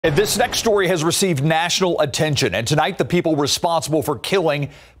And this next story has received national attention. And tonight, the people responsible for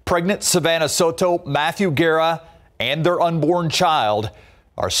killing pregnant Savanah Soto, Matthew Guerra, and their unborn child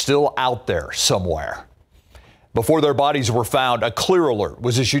are still out there somewhere. Before their bodies were found, a clear alert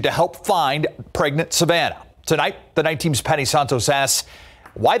was issued to help find pregnant Savanah. Tonight, the night team's Savanah Soto asks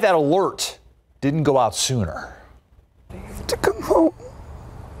why that alert didn't go out sooner. To come home.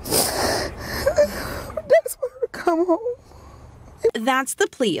 That's why to come home. That's the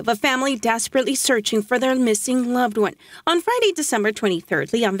plea of a family desperately searching for their missing loved one. On Friday, December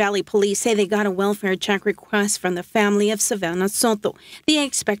 23rd, Leon Valley police say they got a welfare check request from the family of Savanah Soto. The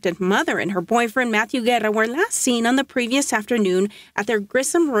expectant mother and her boyfriend, Matthew Guerra, were last seen on the previous afternoon at their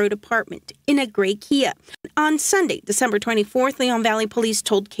Grissom Road apartment in a gray Kia. On Sunday, December 24th, Leon Valley police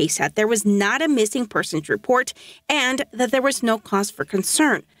told KSAT there was not a missing persons report and that there was no cause for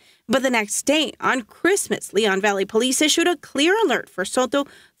concern. But the next day, on Christmas, Leon Valley Police issued a clear alert for Soto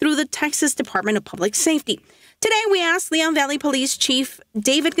through the Texas Department of Public Safety. Today, we asked Leon Valley Police Chief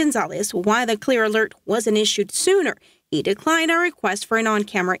David Gonzalez why the clear alert wasn't issued sooner. He declined our request for an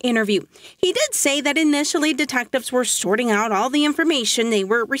on-camera interview. He did say that initially detectives were sorting out all the information they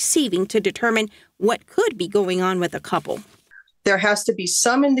were receiving to determine what could be going on with the couple. There has to be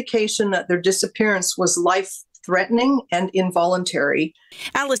some indication that their disappearance was life-threatening and involuntary.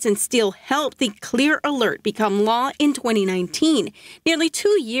 Allison Steele helped the clear alert become law in 2019, nearly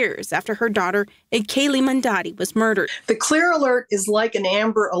 2 years after her daughter, Kaylee Mandati, was murdered. The clear alert is like an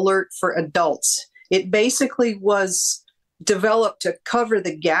amber alert for adults. It basically was developed to cover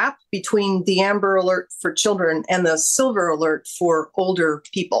the gap between the amber alert for children and the silver alert for older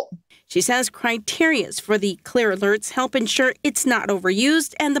people. She says criteria for the clear alerts help ensure it's not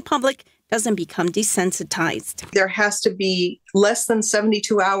overused and the public doesn't become desensitized. There has to be less than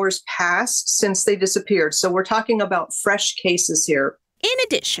 72 hours past since they disappeared. So we're talking about fresh cases here. In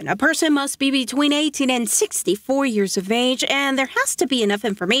addition, a person must be between 18 and 64 years of age, and there has to be enough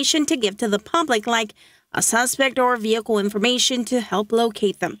information to give to the public, like a suspect or vehicle information to help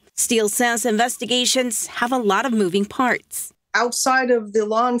locate them. Steele says investigations have a lot of moving parts. Outside of the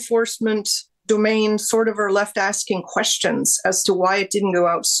law enforcement domain, sort of are left asking questions as to why it didn't go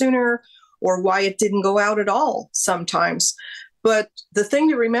out sooner or why it didn't go out at all sometimes. But the thing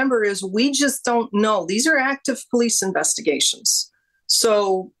to remember is we just don't know. These are active police investigations.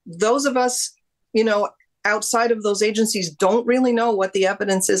 So those of us, outside of those agencies don't really know what the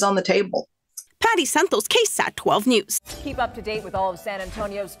evidence is on the table. Patty Santos, KSAT 12 News. Keep up to date with all of San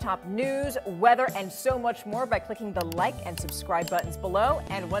Antonio's top news, weather, and so much more by clicking the like and subscribe buttons below.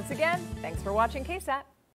 And once again, thanks for watching KSAT.